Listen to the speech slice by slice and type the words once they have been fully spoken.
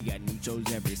We got new shows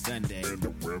every Sunday. Here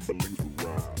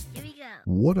we go.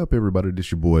 What up, everybody?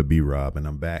 This your boy B Rob, and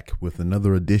I'm back with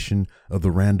another edition of the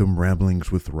Random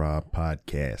Ramblings with Rob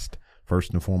podcast.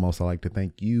 First and foremost, I'd like to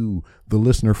thank you, the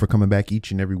listener, for coming back each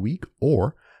and every week,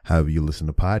 or however you listen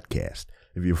to podcasts.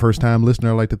 If you're a first-time listener,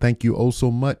 I'd like to thank you oh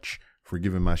so much for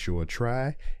giving my show a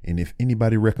try. And if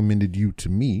anybody recommended you to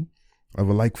me, I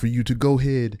would like for you to go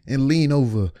ahead and lean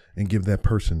over and give that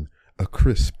person a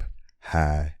crisp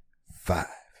high five.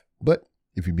 But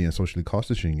if you're being socially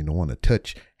cautious and you don't want to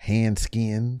touch hand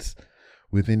skins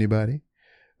with anybody,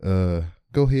 go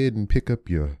ahead and pick up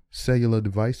your cellular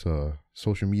device or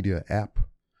social media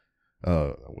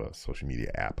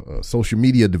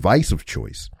device of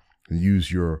choice.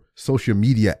 Use your social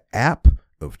media app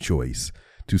of choice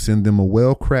to send them a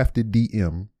well-crafted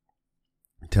DM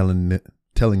telling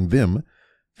them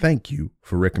thank you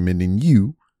for recommending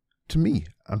you to me.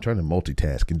 I'm trying to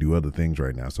multitask and do other things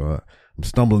right now, so I'm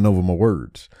stumbling over my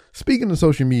words. Speaking of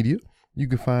social media, you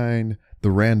can find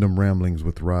the Random Ramblings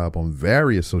with Rob on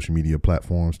various social media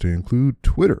platforms to include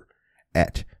Twitter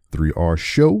at 3R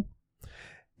Show,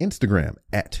 Instagram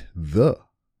at The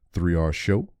 3R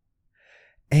Show,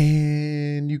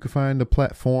 and you can find the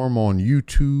platform on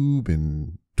YouTube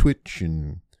and Twitch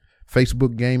and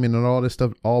Facebook gaming and all this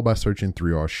stuff, all by searching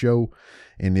 3R Show.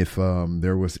 And if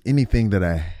there was anything that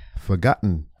I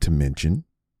forgotten to mention,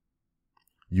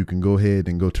 you can go ahead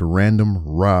and go to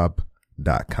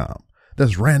randomrob.com.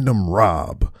 That's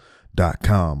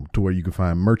randomrob.com, to where you can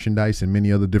find merchandise and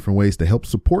many other different ways to help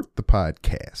support the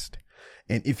podcast.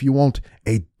 And if you want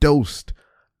a dose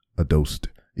of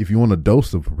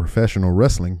professional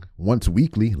wrestling once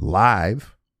weekly,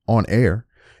 live on air,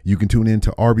 you can tune in to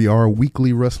RBR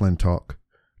Weekly Wrestling Talk,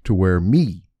 to where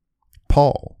me,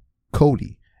 Paul,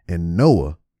 Cody, and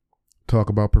Noah talk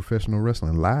about professional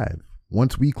wrestling live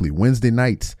once weekly, Wednesday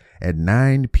nights at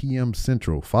 9 p.m.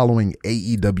 Central, following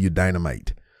AEW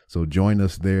Dynamite. So join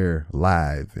us there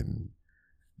live and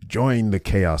join the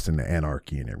chaos and the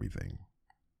anarchy and everything.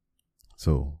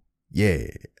 So yeah,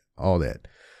 all that.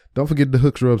 Don't forget the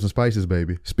Hooks, Rubs, and Spices,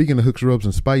 baby. Speaking of Hooks, Rubs,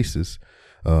 and Spices,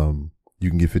 you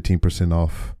can get 15%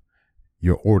 off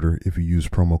your order if you use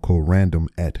promo code RANDOM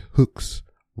at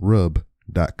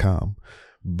hooksrub.com.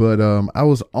 But I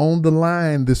was on the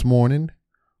line this morning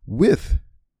with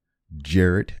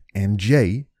Jarrett and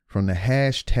Jay from the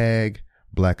hashtag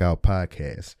Blackout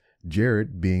Podcast.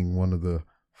 Jarrett being one of the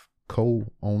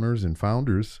co-owners and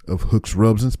founders of Hooks,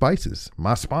 Rubs, and Spices,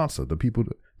 my sponsor, the people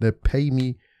that pay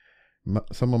me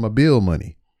some of my bill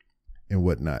money and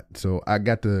whatnot. So I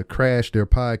got to crash their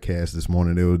podcast this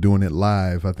morning. They were doing it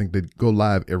live. I think they go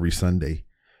live every Sunday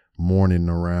morning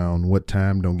around what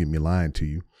time? Don't get me lying to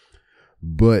you.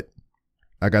 But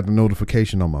I got the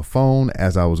notification on my phone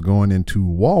as I was going into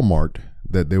Walmart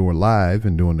that they were live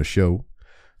and doing the show.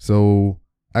 So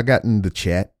I got in the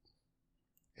chat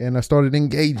and I started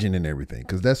engaging in everything,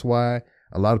 because that's why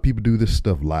a lot of people do this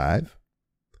stuff live.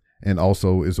 And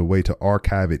also is a way to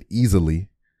archive it easily,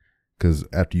 because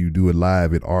after you do it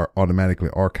live, it automatically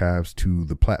archives to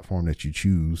the platform that you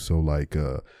choose. So like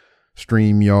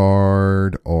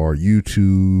StreamYard or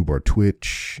YouTube or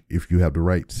Twitch, if you have the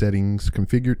right settings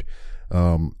configured,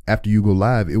 after you go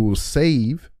live, it will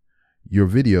save your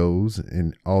videos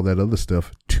and all that other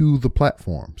stuff to the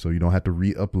platform. So you don't have to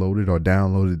re-upload it or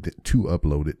download it to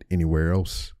upload it anywhere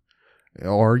else.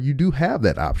 Or you do have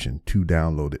that option to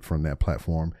download it from that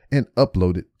platform and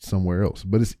upload it somewhere else.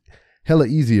 But it's hella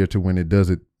easier to when it does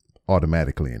it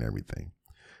automatically and everything.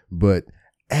 But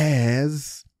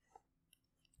as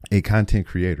a content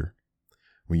creator,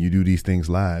 when you do these things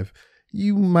live,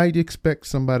 you might expect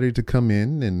somebody to come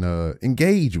in and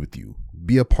engage with you,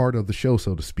 be a part of the show,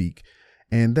 so to speak.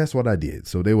 And that's what I did.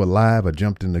 So they were live. I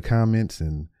jumped in the comments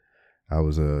and I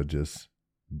was just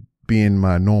being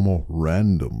my normal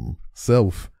random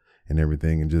self and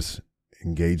everything, and just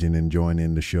engaging and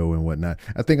joining the show and whatnot.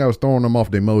 I think I was throwing them off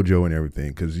their mojo and everything,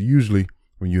 because usually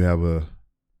when you have a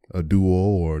duo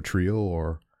or a trio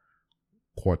or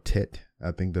quartet,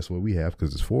 I think that's what we have,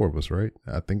 because it's four of us, right?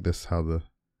 I think that's how the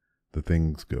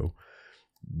things go.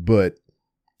 But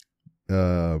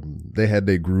they had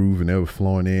their groove and they were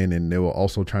flowing in, and they were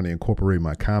also trying to incorporate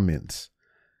my comments.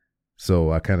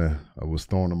 So I was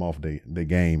throwing them off their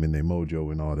game and their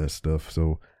mojo and all that stuff.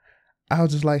 So I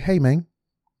was just like, hey man,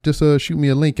 just shoot me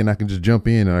a link and I can just jump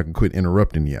in and I can quit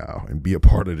interrupting y'all and be a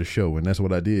part of the show. And that's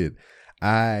what I did.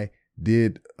 I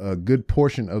did a good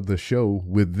portion of the show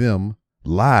with them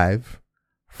live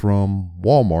from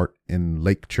Walmart in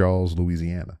Lake Charles,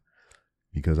 Louisiana,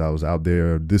 because I was out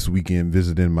there this weekend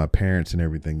visiting my parents and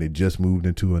everything. They just moved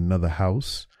into another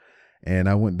house And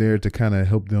I went there to kind of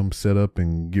help them set up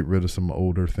and get rid of some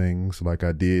older things like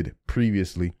I did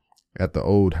previously at the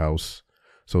old house.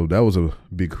 So that was a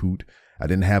big hoot. I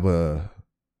didn't have a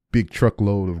big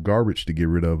truckload of garbage to get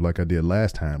rid of like I did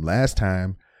last time. Last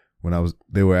time when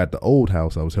they were at the old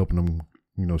house, I was helping them,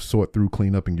 sort through,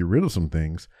 clean up, and get rid of some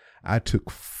things. I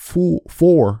took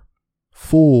 4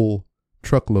 full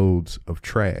truckloads of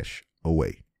trash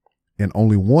away, and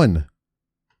only 1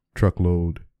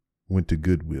 truckload went to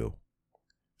Goodwill.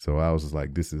 So I was just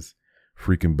like, this is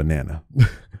freaking banana.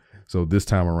 So this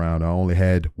time around, I only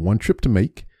had 1 trip to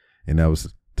make, and that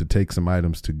was to take some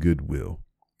items to Goodwill.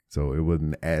 So it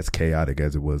wasn't as chaotic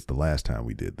as it was the last time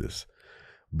we did this.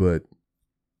 But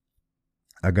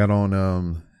I got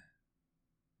on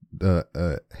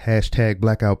the hashtag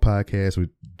Blackout podcast with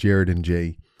Jared and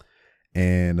Jay.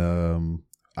 And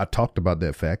I talked about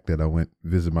that fact that I went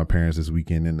visit my parents this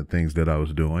weekend and the things that I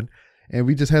was doing. And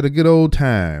we just had a good old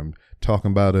time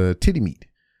talking about titty meat,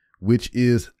 which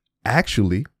is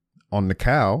actually on the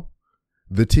cow,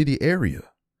 the titty area.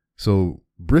 So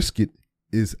brisket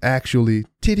is actually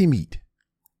titty meat.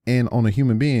 And on a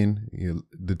human being,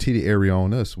 the titty area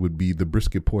on us would be the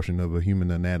brisket portion of a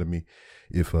human anatomy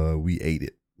if we ate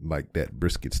it like that,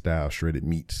 brisket style, shredded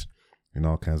meats and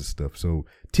all kinds of stuff. So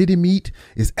titty meat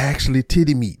is actually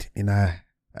titty meat. And I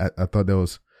thought that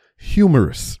was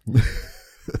humorous.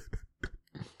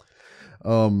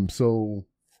 So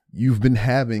you've been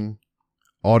having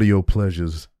audio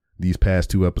pleasures these past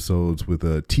 2 episodes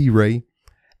with T-Ray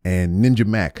and Ninja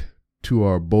Mac. 2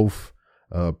 are both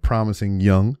promising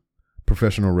young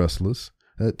professional wrestlers.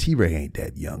 T-Ray ain't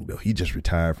that young though. He just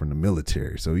retired from the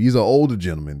military. So he's an older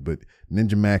gentleman, but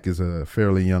Ninja Mac is a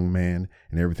fairly young man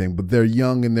and everything, but they're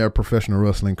young in their professional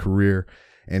wrestling career.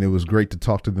 And it was great to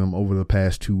talk to them over the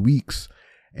past 2 weeks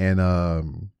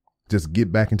and just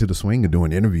get back into the swing of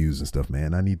doing interviews and stuff,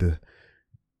 man. I need to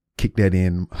kick that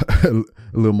in a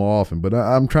little more often, but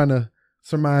I'm trying to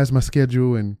surmise my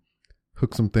schedule and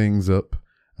hook some things up.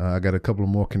 I got a couple of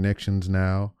more connections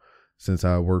now since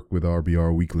I work with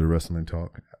RBR Weekly Wrestling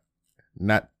Talk.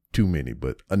 Not too many,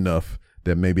 but enough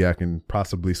that maybe I can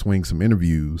possibly swing some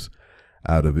interviews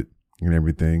out of it and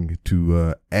everything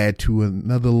to add to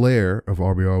another layer of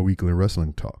RBR Weekly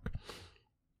Wrestling Talk.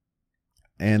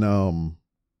 And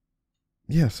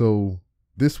yeah, so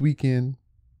this weekend,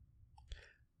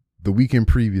 the weekend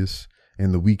previous,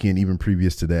 and the weekend even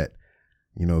previous to that,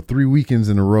 3 weekends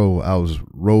in a row, I was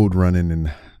road running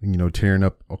and, tearing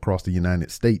up across the United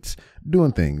States,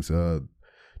 doing things.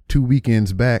 2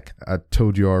 weekends back, I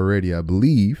told you already, I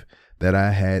believe, that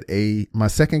I had my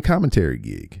second commentary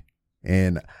gig.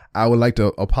 And I would like to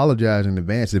apologize in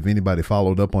advance if anybody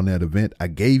followed up on that event. I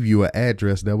gave you an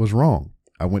address that was wrong.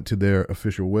 I went to their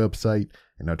official website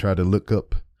and I tried to look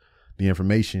up the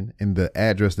information, and the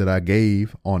address that I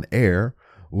gave on air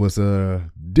was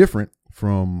different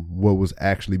from what was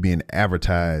actually being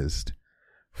advertised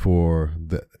for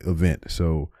the event.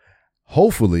 So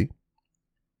hopefully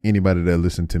anybody that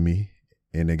listened to me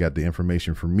and they got the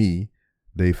information from me,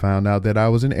 they found out that I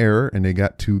was in error and they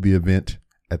got to the event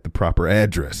at the proper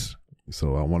address.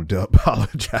 So I wanted to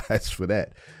apologize for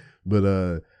that.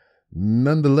 But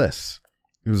nonetheless,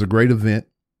 it was a great event.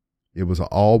 It was an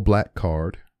all black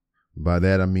card. By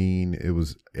that, I mean, it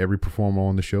was every performer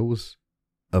on the show was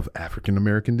of African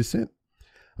American descent.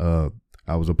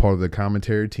 I was a part of the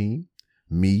commentary team,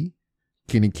 me,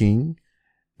 Kenny King,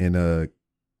 and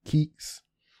Keeks,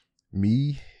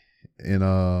 me,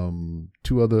 and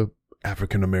 2 other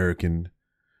African American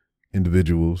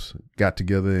individuals got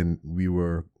together and we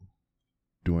were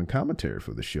doing commentary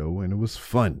for the show, and it was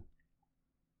fun.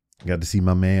 Got to see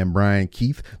my man Brian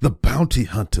Keith, the bounty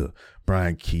hunter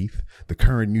Brian Keith, the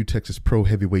current New Texas Pro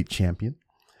Heavyweight Champion.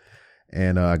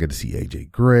 And I got to see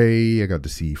AJ Gray. I got to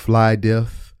see Fly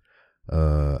Death.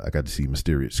 I got to see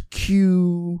Mysterious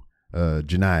Q,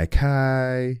 Janai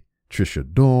Kai,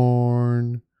 Trisha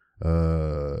Dorn,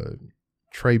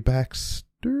 Trey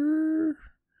Baxter.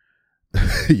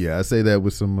 Yeah, I say that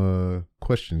with some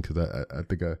question because I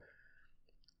think I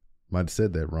might have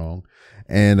said that wrong.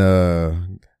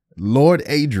 And Lord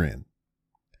Adrian.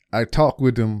 I talked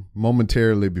with him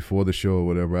momentarily before the show or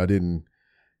whatever. I didn't,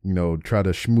 try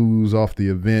to schmooze off the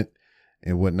event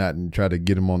and whatnot and try to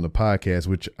get him on the podcast,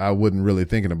 which I wasn't really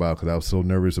thinking about because I was so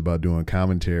nervous about doing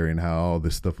commentary and how all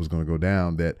this stuff was going to go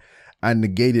down that I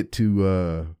negated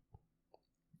to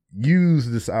use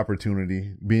this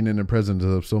opportunity, being in the presence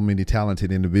of so many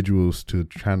talented individuals, to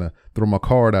try to throw my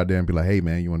card out there and be like, hey,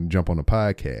 man, you want to jump on the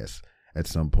podcast at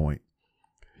some point?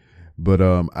 But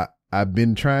I've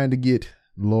been trying to get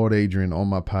Lord Adrian on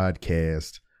my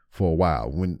podcast for a while.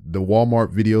 When the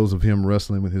Walmart videos of him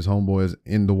wrestling with his homeboys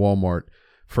in the Walmart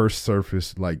first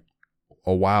surfaced like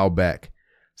a while back,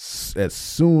 as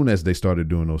soon as they started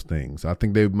doing those things, I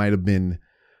think there might have been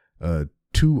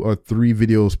 2 or 3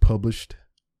 videos published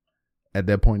at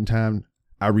that point in time.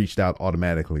 I reached out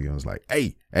automatically and was like,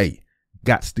 hey,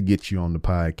 gots to get you on the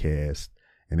podcast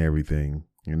and everything.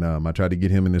 And I tried to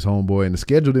get him and his homeboy, and the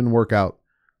schedule didn't work out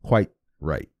quite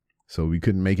right. So we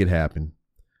couldn't make it happen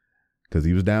because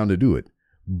he was down to do it.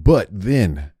 But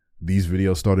then these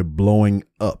videos started blowing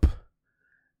up,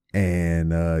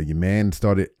 and your man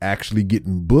started actually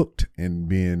getting booked and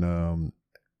being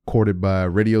courted by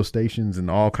radio stations and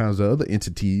all kinds of other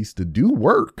entities to do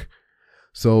work.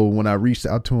 So when I reached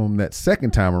out to him that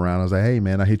second time around, I was like, hey,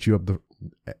 man, I hit you up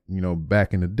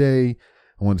back in the day.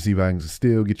 I wanted to see if I can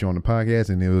still get you on the podcast.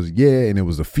 And it was, and it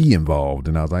was a fee involved.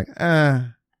 And I was like,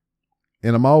 And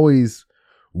I'm always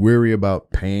wary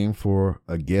about paying for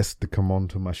a guest to come on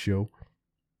to my show.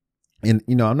 And,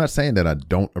 I'm not saying that I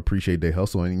don't appreciate their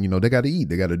hustle, and, they got to eat,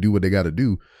 they got to do what they got to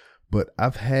do. But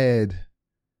I've had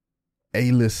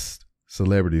A-list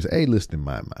celebrities, A-list in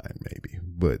my mind, maybe,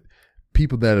 but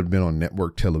people that have been on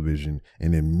network television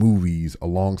and in movies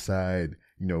alongside,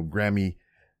 Grammy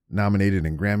nominated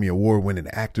and Grammy award winning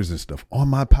actors and stuff on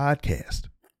my podcast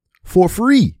for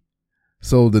free.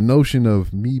 So the notion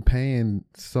of me paying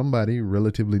somebody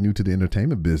relatively new to the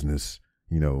entertainment business,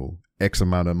 X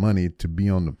amount of money to be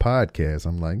on the podcast,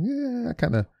 I'm like,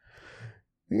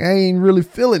 I ain't really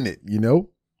feeling it,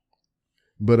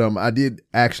 But I did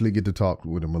actually get to talk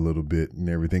with him a little bit and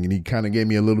everything, and he kind of gave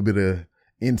me a little bit of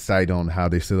insight on how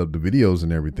they set up the videos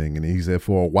and everything. And he said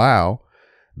for a while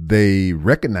they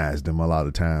recognized them a lot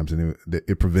of times, and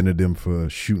it prevented them from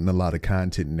shooting a lot of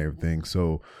content and everything.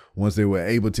 So once they were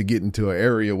able to get into an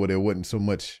area where they wasn't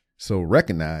so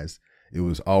recognized, it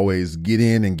was always get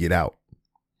in and get out.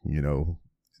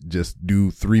 Just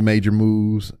do 3 major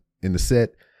moves in the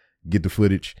set, get the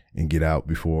footage, and get out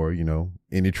before,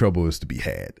 any trouble is to be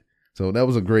had. So that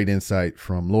was a great insight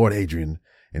from Lord Adrian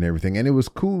and everything. And it was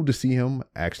cool to see him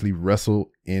actually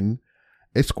wrestle in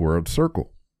a squared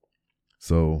circle.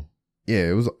 So yeah,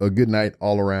 it was a good night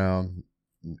all around.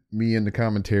 Me and the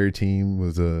commentary team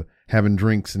was having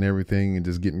drinks and everything and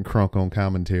just getting crunk on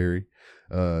commentary.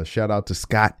 Shout out to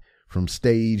Scott from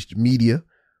Staged Media,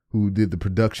 who did the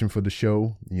production for the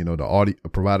show. The audio,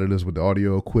 provided us with the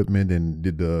audio equipment and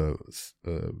did the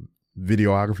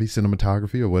videography,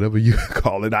 cinematography, or whatever you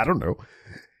call it. I don't know.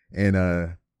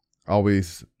 And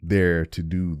always there to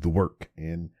do the work.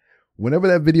 And whenever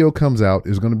that video comes out,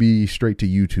 it's going to be straight to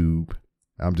YouTube.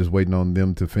 I'm just waiting on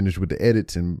them to finish with the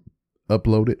edits and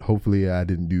upload it. Hopefully I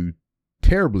didn't do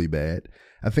terribly bad.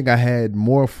 I think I had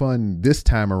more fun this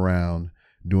time around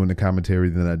doing the commentary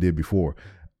than I did before.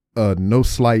 No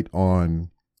slight on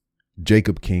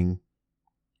Jacob King,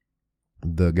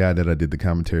 the guy that I did the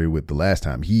commentary with the last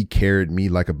time. He carried me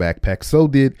like a backpack. So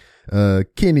did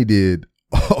Kenny did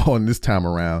on this time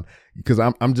around, because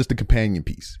I'm just a companion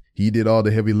piece. He did all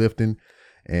the heavy lifting,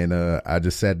 and I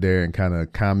just sat there and kind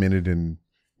of commented and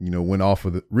went off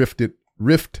of the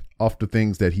riffed off the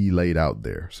things that he laid out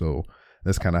there. So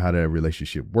that's kind of how that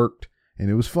relationship worked, and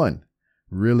it was fun.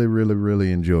 Really, really,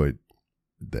 really enjoyed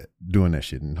doing that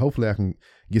shit, and hopefully I can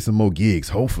get some more gigs,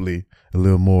 hopefully a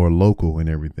little more local and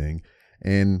everything,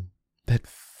 and that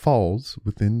falls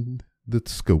within the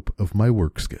scope of my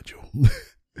work schedule.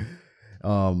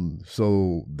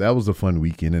 So that was a fun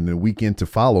weekend, and the weekend to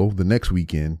follow, the next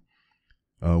weekend,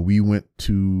 we went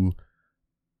to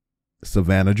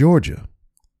Savannah, Georgia,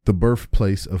 the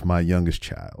birthplace of my youngest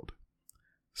child.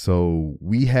 So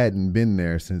we hadn't been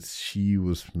there since she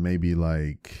was maybe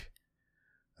like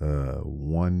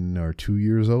 1 or 2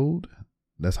 years old.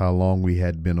 That's how long we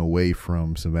had been away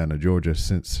from Savannah, Georgia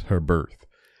since her birth.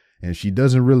 And she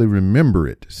doesn't really remember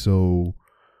it. So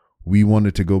we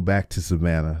wanted to go back to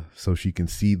Savannah so she can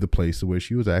see the place where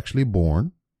she was actually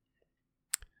born.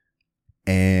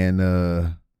 And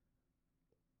I'm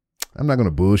not going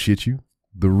to bullshit you.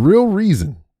 The real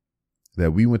reason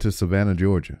that we went to Savannah,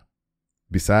 Georgia,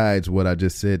 besides what I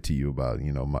just said to you about,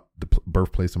 the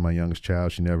birthplace of my youngest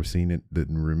child, she never seen it,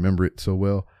 didn't remember it so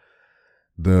well.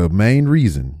 The main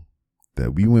reason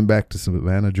that we went back to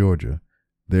Savannah, Georgia,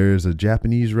 there's a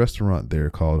Japanese restaurant there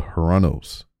called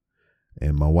Haranos,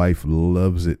 and my wife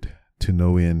loves it to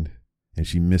no end, and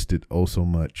she missed it oh so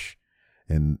much.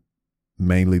 And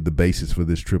mainly the basis for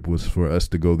this trip was for us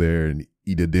to go there and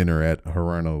eat a dinner at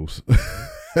Haranos.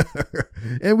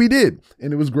 And we did,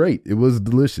 and it was great. It was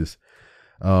delicious.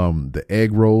 The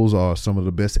egg rolls are some of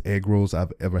the best egg rolls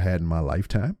I've ever had in my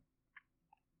lifetime.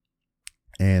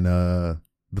 And the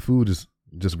food is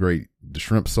just great. The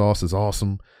shrimp sauce is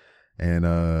awesome. And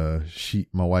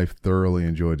my wife thoroughly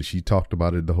enjoyed it. She talked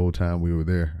about it the whole time we were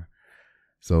there.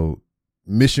 So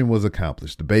mission was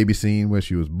accomplished. The baby scene where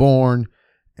she was born,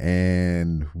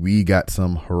 and we got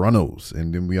some Huranos.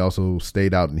 And then we also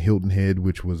stayed out in Hilton Head,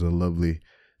 which was a lovely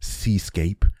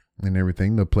seascape and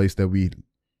everything. The place that we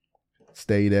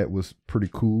stayed at was pretty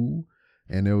cool.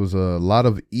 And there was a lot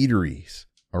of eateries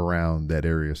around that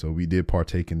area. So we did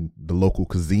partake in the local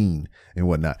cuisine and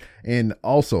whatnot. And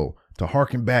also to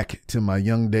harken back to my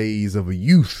young days of a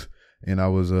youth, and I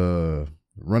was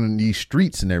running these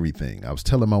streets and everything. I was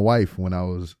telling my wife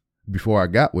before I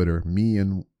got with her, me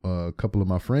and a couple of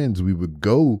my friends, we would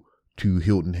go to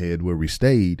Hilton Head where we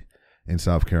stayed in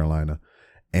South Carolina,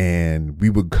 and we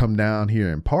would come down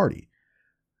here and party.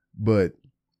 But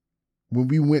when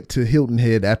we went to Hilton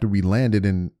Head after we landed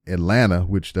in Atlanta,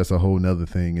 which that's a whole nother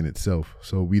thing in itself.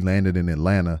 So we landed in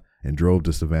Atlanta and drove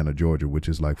to Savannah, Georgia, which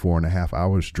is like 4.5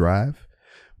 hours drive.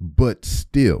 But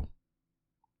still,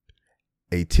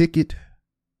 a ticket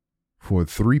for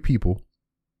 3 people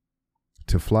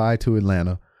to fly to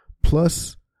Atlanta,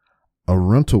 plus a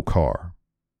rental car.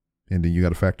 And then you got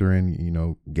to factor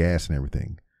in, gas and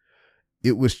everything.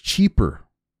 It was cheaper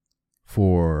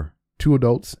for 2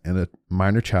 adults and a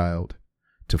minor child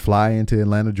to fly into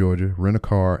Atlanta, Georgia, rent a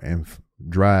car, and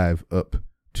drive up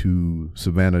to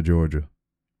Savannah, Georgia.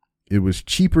 It was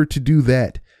cheaper to do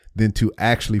that than to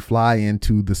actually fly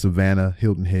into the Savannah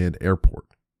Hilton Head Airport.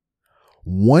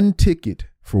 One ticket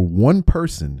for one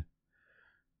person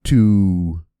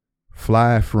to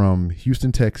fly from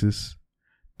Houston, Texas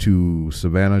to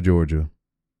Savannah, Georgia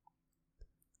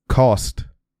cost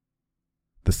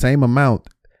the same amount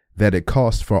that it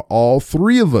cost for all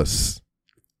 3 of us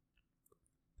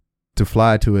to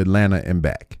fly to Atlanta and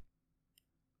back.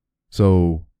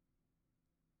 So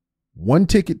one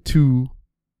ticket to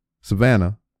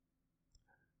Savannah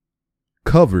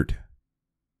covered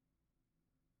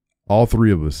all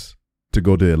 3 of us to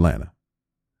go to Atlanta.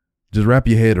 Just wrap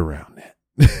your head around that.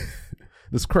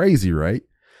 That's crazy, right?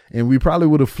 And we probably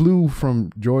would have flew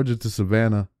from Georgia to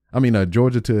Savannah.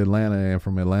 Georgia to Atlanta, and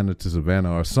from Atlanta to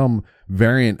Savannah, or some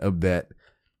variant of that.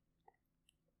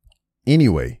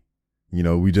 Anyway,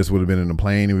 we just would have been in a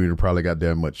plane, and we would have probably got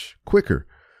there much quicker.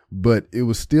 But it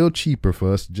was still cheaper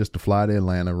for us just to fly to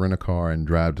Atlanta, rent a car, and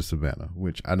drive to Savannah,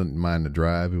 which I didn't mind the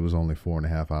drive. It was only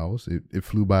 4.5 hours. It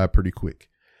flew by pretty quick.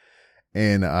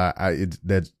 And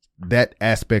that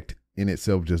aspect in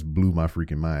itself just blew my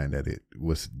freaking mind that it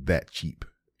was that cheap.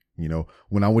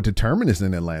 When I went to Terminus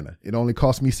in Atlanta, it only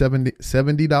cost me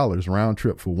 $70 round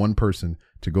trip for one person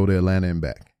to go to Atlanta and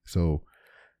back. So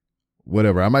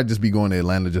whatever, I might just be going to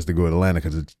Atlanta just to go to Atlanta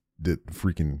because the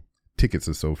freaking tickets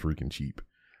are so freaking cheap.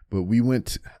 But we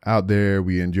went out there,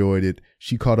 we enjoyed it.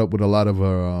 She caught up with a lot of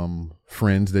her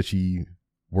friends that she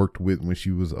worked with when she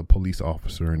was a police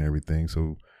officer and everything.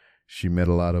 So she met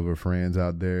a lot of her friends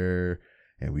out there,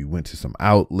 and we went to some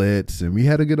outlets, and we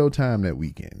had a good old time that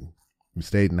weekend. We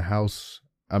stayed in the house.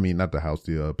 Not the house,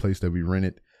 the place that we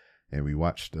rented, and we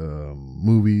watched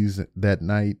movies that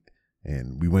night,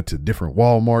 and we went to different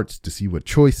Walmarts to see what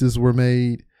choices were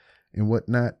made and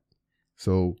whatnot.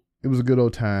 So it was a good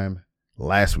old time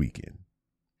last weekend.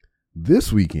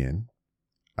 This weekend,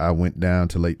 I went down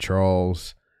to Lake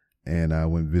Charles, and I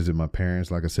went visit my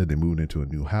parents. Like I said, they moved into a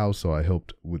new house, so I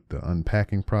helped with the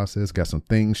unpacking process, got some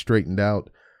things straightened out.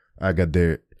 I got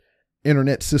their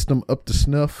internet system up to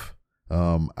snuff.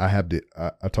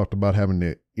 I talked about having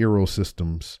the Eero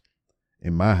systems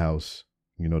in my house,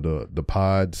 the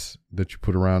pods that you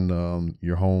put around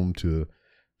your home to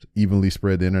evenly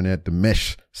spread the internet. The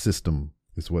mesh system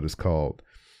is what it's called.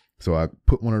 So I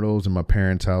put one of those in my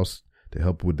parents' house to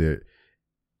help with their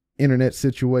internet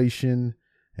situation.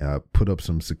 And I put up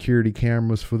some security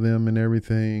cameras for them and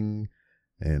everything,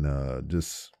 and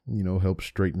just, help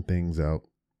straighten things out.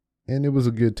 And it was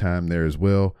a good time there as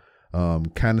well.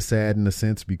 Kind of sad in a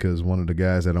sense because one of the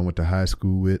guys that I went to high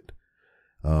school with,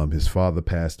 his father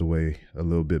passed away a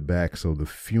little bit back. So the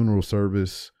funeral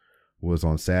service was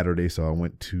on Saturday. So I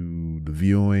went to the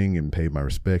viewing and paid my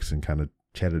respects and kind of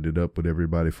chatted it up with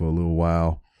everybody for a little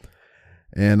while.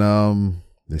 And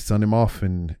they sent him off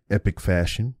in epic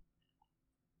fashion.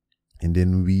 And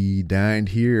then we dined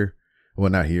here,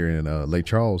 well, not here in Lake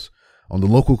Charles, on the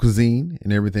local cuisine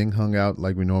and everything, hung out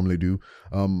like we normally do.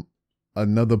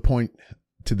 Another point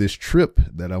to this trip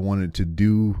that I wanted to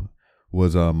do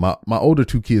was my older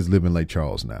 2 kids live in Lake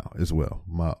Charles now as well.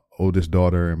 My oldest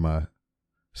daughter and my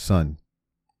son.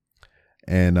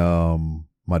 And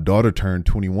my daughter turned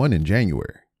 21 in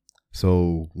January.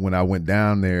 So when I went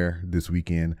down there this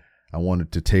weekend, I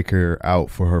wanted to take her out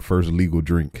for her first legal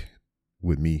drink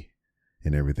with me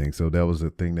and everything. So that was a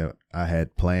thing that I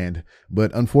had planned.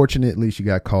 But unfortunately, she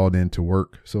got called in to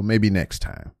work. So maybe next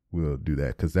time we'll do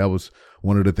that, because that was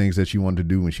one of the things that she wanted to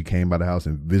do when she came by the house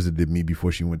and visited me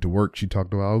before she went to work. She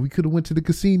talked about, oh, we could have went to the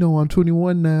casino. I'm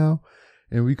 21 now,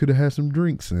 and we could have had some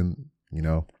drinks, and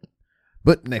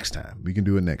but next time, we can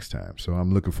do it next time. So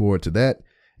I'm looking forward to that.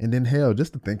 And then hell,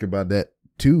 just to think about that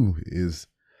too, is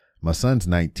my son's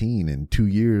 19. In 2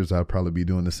 years, I'll probably be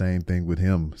doing the same thing with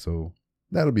him. So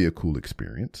that'll be a cool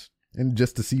experience. And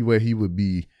just to see where he would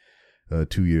be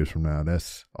 2 years from now,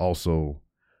 that's also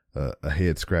a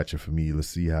head scratcher for me. Let's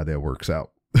see how that works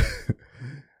out.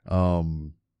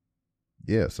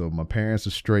 Yeah, so my parents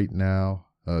are straight now.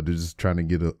 They're just trying to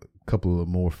get a little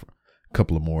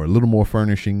more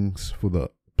furnishings for the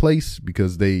place,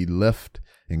 because they left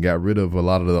and got rid of a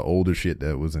lot of the older shit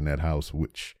that was in that house,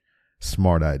 which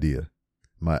smart idea.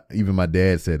 Even my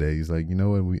dad said that. He's like, you know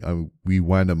what, we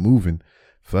wind up moving,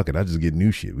 fuck it, I just get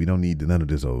new shit. We don't need none of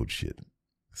this old shit.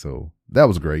 So that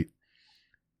was great.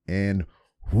 And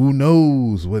who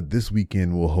knows what this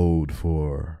weekend will hold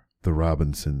for the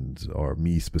Robinsons, or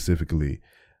me specifically.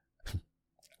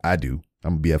 I do.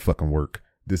 I'm gonna be at fucking work.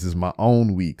 This is my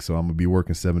own week, so I'm gonna be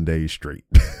working 7 days straight.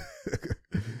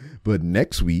 But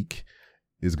next week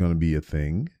is gonna be a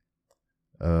thing.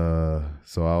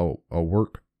 So I'll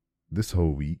work this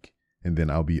whole week, and then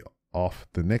I'll be off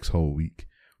the next whole week,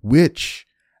 which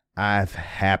I've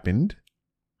happened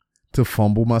to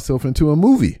fumble myself into a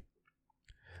movie.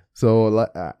 So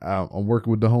I'm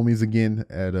working with the homies again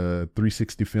at a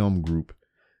 360 Film Group.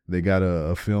 They got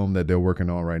a film that they're working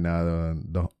on right now.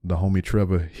 The homie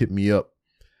Trevor hit me up,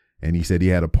 and he said he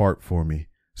had a part for me.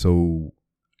 So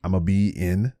I'm going to be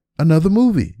in another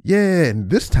movie. Yeah, and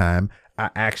this time I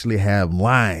actually have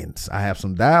lines. I have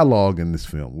some dialogue in this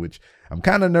film, which I'm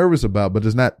kind of nervous about, but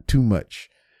it's not too much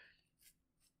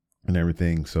and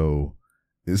everything. So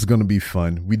it's going to be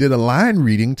fun. We did a line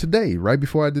reading today, right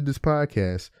before I did this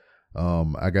podcast.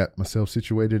 I got myself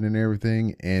situated and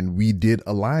everything, and we did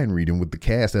a line reading with the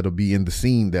cast that'll be in the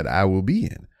scene that I will be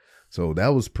in. So that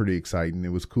was pretty exciting. It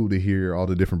was cool to hear all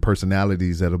the different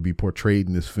personalities that'll be portrayed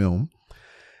in this film.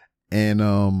 And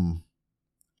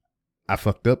I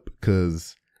fucked up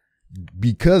because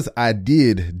I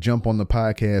did jump on the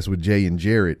podcast with Jay and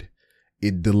Jared.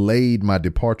 It delayed my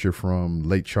departure from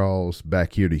Lake Charles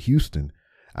back here to Houston.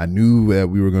 I knew that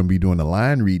we were going to be doing a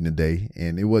line reading today,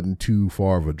 and it wasn't too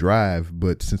far of a drive.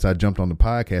 But since I jumped on the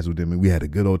podcast with them and we had a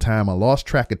good old time, I lost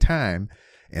track of time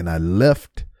and I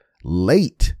left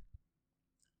late,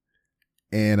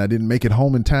 and I didn't make it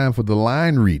home in time for the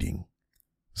line reading.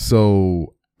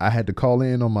 So I had to call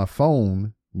in on my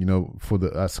phone, for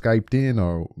I Skyped in,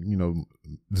 or,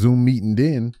 Zoom meeting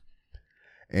in,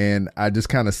 and I just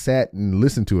kind of sat and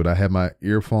listened to it. I had my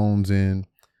earphones in,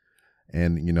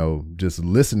 and, just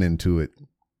listening to it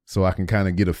so I can kind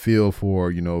of get a feel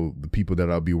for, the people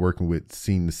that I'll be working with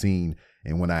scene to scene.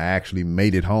 And when I actually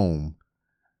made it home,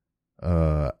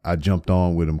 I jumped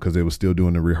on with them because they were still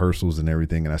doing the rehearsals and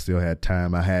everything. And I still had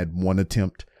time. I had one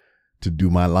attempt to do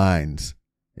my lines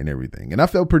and everything. And I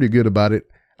felt pretty good about it.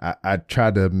 I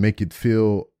tried to make it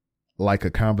feel like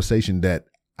a conversation that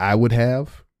I would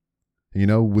have,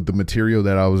 with the material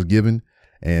that I was given.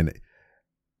 And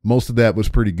most of that was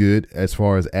pretty good as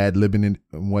far as ad-libbing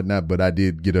and whatnot, but I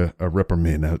did get a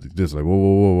reprimand. I was just like,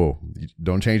 whoa.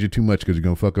 Don't change it too much, because you're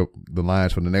going to fuck up the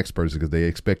lines for the next person, because they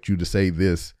expect you to say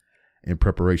this in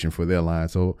preparation for their line.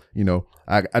 So,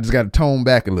 I just got to tone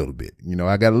back a little bit.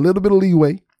 I got a little bit of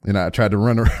leeway, and I tried to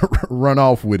run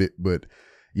off with it. But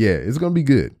yeah, it's going to be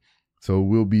good. So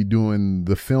we'll be doing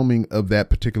the filming of that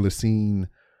particular scene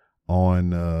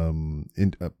on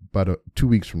in about 2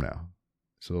 weeks from now.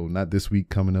 So not this week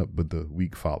coming up, but the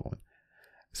week following.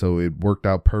 So it worked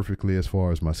out perfectly as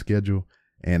far as my schedule,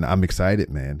 and I'm excited,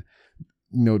 man.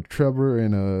 Trevor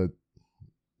and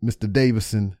Mr.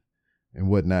 Davison and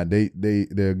whatnot,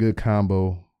 they're a good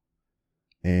combo,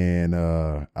 and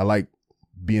I like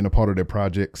being a part of their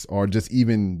projects, or just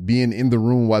even being in the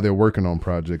room while they're working on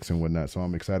projects and whatnot. So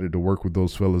I'm excited to work with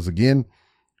those fellas again.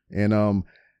 And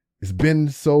it's been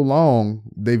so long.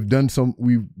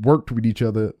 We've worked with each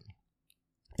other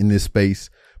in this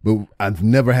space, but I've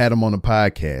never had them on a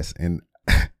podcast. And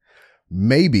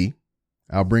maybe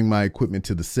I'll bring my equipment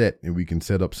to the set and we can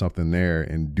set up something there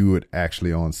and do it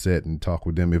actually on set and talk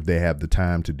with them if they have the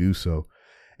time to do so.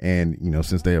 And,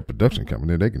 since they're a production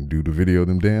company, they can do the video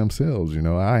them damn selves.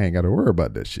 I ain't got to worry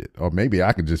about that shit. Or maybe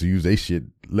I could just use their shit,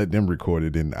 let them record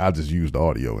it, and I'll just use the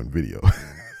audio and video.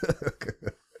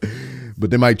 But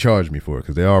they might charge me for it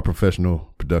because they are a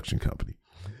professional production company.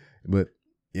 But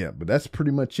yeah, but that's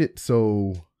pretty much it.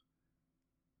 So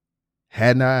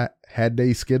Had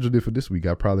they scheduled it for this week,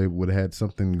 I probably would have had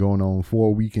something going on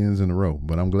 4 weekends in a row.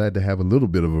 But I'm glad to have a little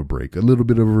bit of a break, a little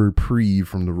bit of a reprieve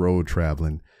from the road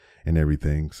traveling and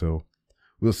everything. So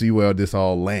we'll see where this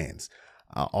all lands.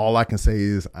 All I can say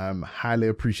is I'm highly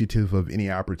appreciative of any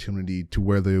opportunity to,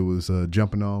 whether it was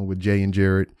jumping on with Jay and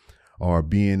Jared or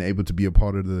being able to be a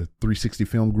part of the 360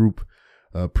 Film Group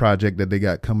project that they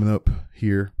got coming up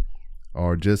here,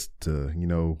 or just,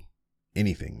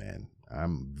 anything, man.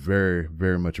 I'm very,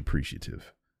 very much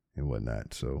appreciative and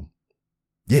whatnot. So,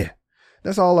 yeah,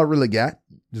 that's all I really got.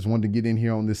 Just wanted to get in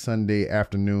here on this Sunday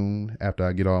afternoon after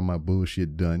I get all my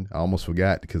bullshit done. I almost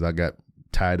forgot because I got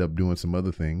tied up doing some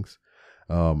other things.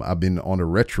 I've been on a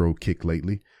retro kick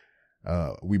lately.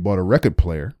 We bought a record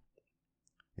player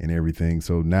and everything.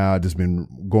 So now I've just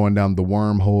been going down the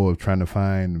wormhole of trying to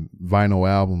find vinyl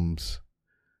albums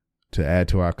to add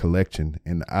to our collection.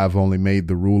 And I've only made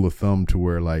the rule of thumb to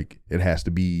where, like, it has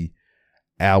to be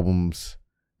albums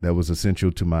that was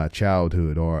essential to my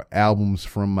childhood or albums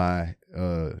from my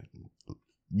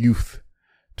youth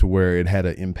to where it had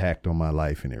an impact on my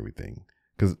life and everything.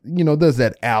 Because, there's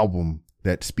that album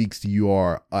that speaks to you,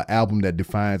 or an album that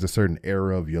defines a certain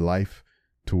era of your life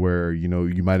to where, you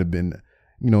might have been,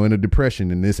 in a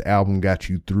depression and this album got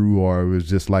you through, or it was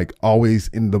just like always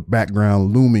in the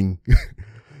background looming,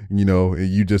 and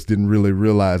you just didn't really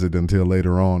realize it until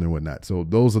later on and whatnot. So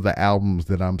those are the albums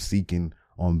that I'm seeking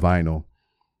on vinyl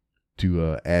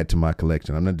to add to my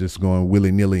collection. I'm not just going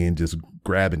willy nilly and just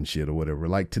grabbing shit or whatever.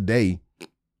 Like today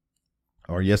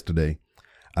or yesterday,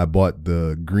 I bought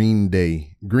the Green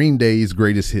Day's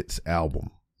Greatest Hits album,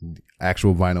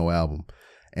 actual vinyl album.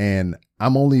 And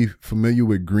I'm only familiar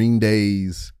with Green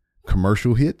Day's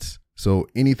commercial hits. So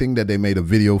anything that they made a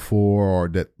video for or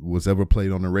that was ever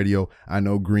played on the radio, I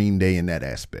know Green Day in that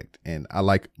aspect. And I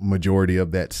like majority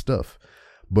of that stuff.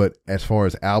 But as far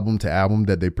as album to album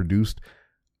that they produced,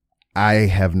 I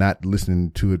have not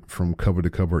listened to it from cover to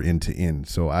cover, end to end.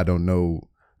 So I don't know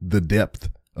the depth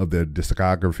of their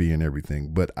discography and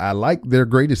everything, but I like their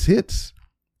greatest hits,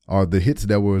 or the hits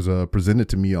that was presented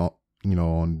to me on,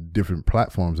 on different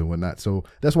platforms and whatnot. So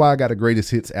that's why I got a greatest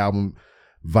hits album,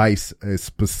 vice a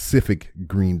specific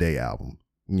Green Day album,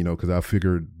 because I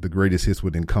figured the greatest hits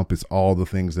would encompass all the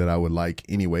things that I would like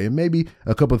anyway. And maybe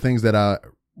a couple of things that I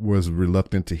was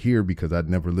reluctant to hear because I'd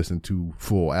never listened to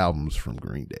full albums from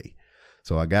Green Day.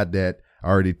 So I got that. I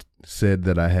already said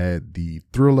that I had the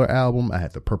Thriller album. I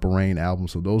had the Purple Rain album.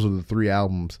 So those are the 3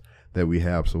 albums that we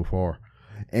have so far.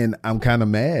 And I'm kind of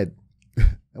mad.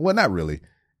 Well, not really.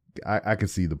 I can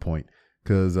see the point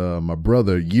because my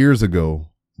brother years ago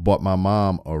bought my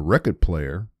mom a record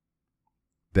player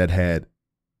that had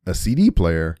a CD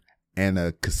player and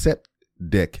a cassette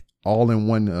deck all in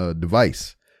one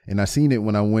device. And I seen it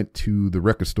when I went to the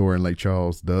record store in Lake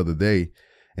Charles the other day,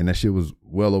 and that shit was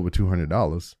well over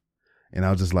 $200. And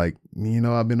I was just like,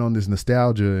 I've been on this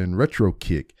nostalgia and retro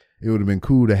kick. It would have been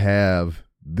cool to have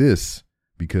this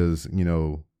because,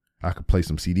 I could play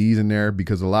some CDs in there,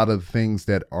 because a lot of the things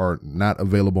that are not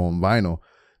available on vinyl,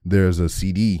 there's a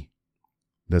CD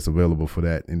that's available for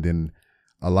that. And then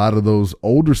a lot of those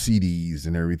older CDs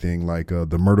and everything, like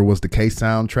the Murder Was the Case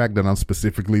soundtrack that I'm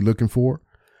specifically looking for,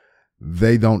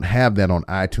 they don't have that on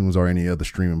iTunes or any other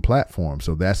streaming platform.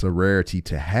 So that's a rarity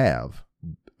to have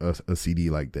a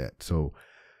CD like that. So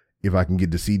if I can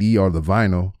get the CD or the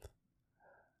vinyl,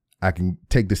 I can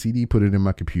take the CD, put it in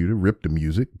my computer, rip the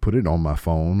music, put it on my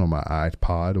phone or my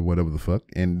iPod or whatever the fuck,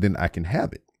 and then I can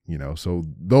have it, So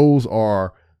those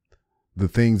are the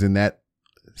things in that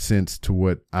sense to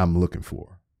what I'm looking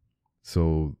for.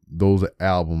 So those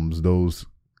albums, those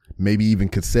maybe even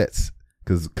cassettes,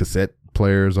 because cassette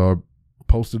players are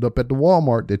posted up at the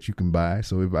Walmart that you can buy.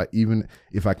 So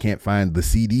if I can't find the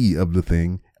CD of the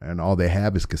thing and all they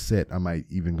have is cassette, I might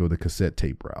even go the cassette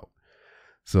tape route.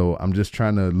 So I'm just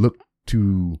trying to look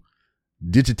to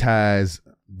digitize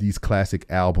these classic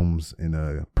albums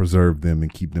and preserve them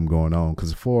and keep them going on.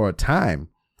 Because for a time,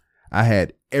 I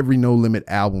had every No Limit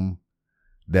album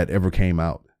that ever came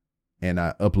out, and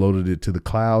I uploaded it to the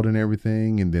cloud and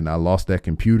everything. And then I lost that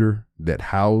computer that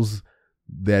housed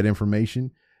that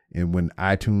information. And when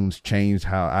iTunes changed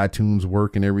how iTunes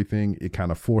work and everything, it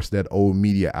kind of forced that old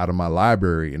media out of my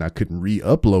library, and I couldn't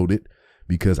re-upload it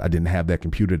because I didn't have that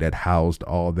computer that housed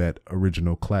all that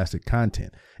original classic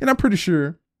content. And I'm pretty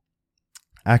sure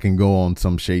I can go on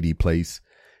some shady place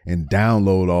and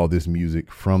download all this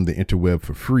music from the interweb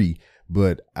for free.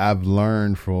 But I've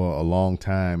learned for a long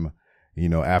time,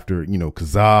 after,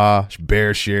 Kazaa,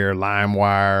 BearShare,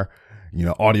 LimeWire,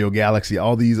 Audio Galaxy,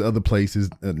 all these other places,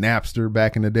 Napster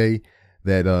back in the day,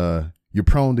 that, you're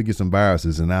prone to get some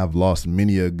viruses, and I've lost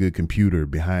many a good computer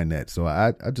behind that. So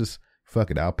I just,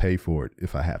 fuck it, I'll pay for it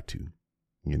if I have to,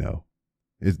 you know.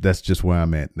 That's just where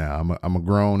I'm at now. I'm a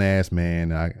grown ass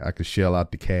man. I could shell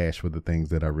out the cash for the things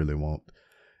that I really want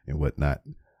and whatnot.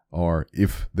 Or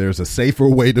if there's a safer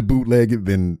way to bootleg it,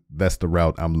 then that's the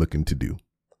route I'm looking to do.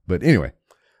 But anyway,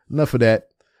 enough of that.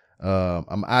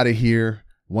 I'm out of here.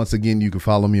 Once again, you can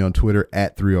follow me on Twitter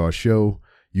at 3R Show.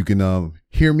 You can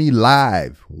hear me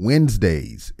live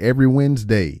Wednesdays, every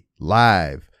Wednesday,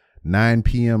 live, 9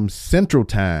 p.m. Central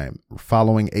Time,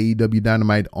 following AEW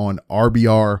Dynamite on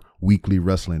RBR Weekly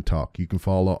Wrestling Talk. You can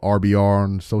follow RBR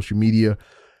on social media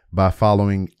by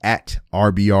following at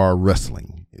RBR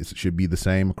Wrestling. It should be the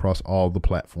same across all the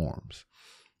platforms.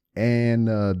 And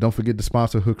don't forget to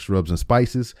sponsor Hooks, Rubs, and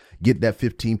Spices. Get that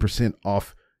 15%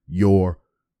 off your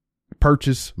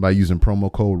purchase by using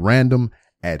promo code RANDOM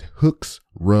at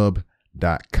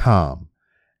hooksrub.com.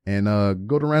 And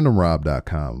go to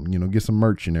randomrob.com, you know, get some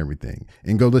merch and everything.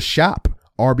 And go to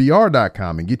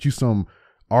shoprbr.com and get you some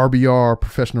RBR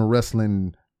Professional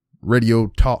Wrestling Radio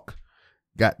Talk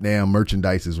goddamn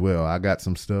merchandise as well. I got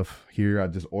some stuff here. I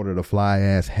just ordered a fly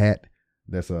ass hat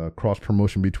that's a cross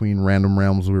promotion between Random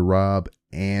Realms with Rob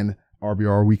and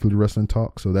RBR Weekly Wrestling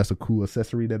Talk. So that's a cool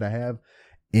accessory that I have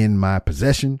in my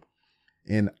possession.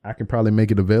 And I can probably make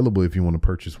it available if you want to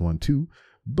purchase one too.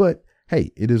 But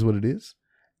hey, it is what it is.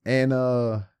 And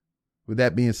with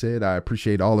that being said, I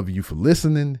appreciate all of you for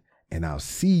listening, and I'll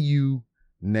see you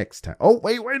next time. Oh,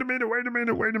 wait a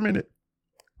minute.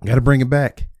 Got to bring it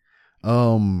back.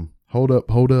 Hold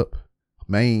up.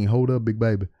 Man, hold up, big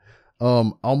baby.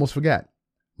 Almost forgot.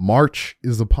 March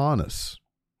is upon us.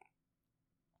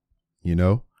 You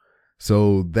know?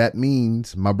 So that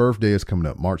means my birthday is coming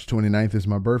up. March 29th is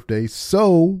my birthday.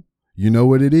 So you know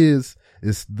what it is.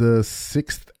 It's the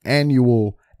 6th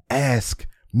annual Ask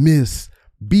Miss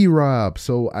B-Rob.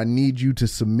 So I need you to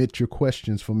submit your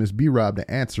questions for Miss B-Rob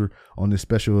to answer on this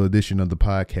special edition of the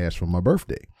podcast for my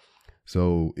birthday.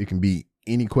 So it can be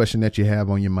any question that you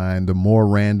have on your mind. The more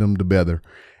random, the better.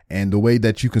 And the way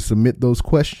that you can submit those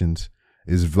questions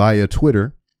is via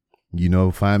Twitter. You know,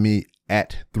 find me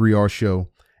at 3R Show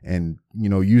and, you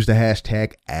know, use the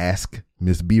hashtag Ask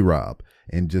Miss B-Rob.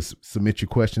 And just submit your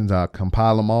questions. I'll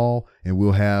compile them all, and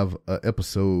we'll have an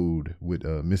episode with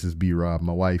Mrs. B-Rob,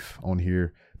 my wife, on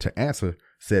here to answer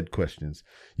said questions.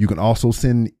 You can also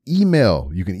send email.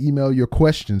 You can email your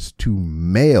questions to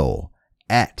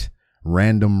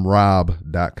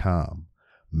mail@randomrob.com.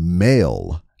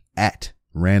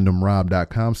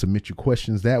 Mail@randomrob.com. Submit your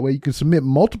questions that way. You can submit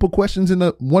multiple questions in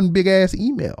one big ass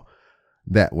email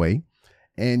that way.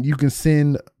 And you can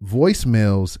send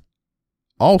voicemails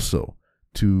also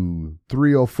to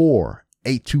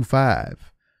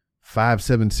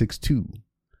 304-825-5762.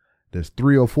 That's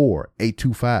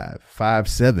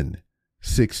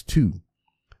 304-825-5762.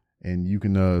 And you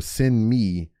can send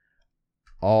me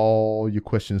all your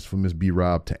questions for Miss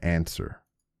B-Rob to answer.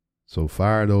 So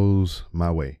fire those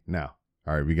my way. Now,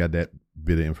 all right, we got that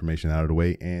bit of information out of the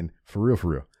way. And for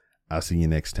real, I'll see you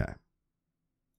next time.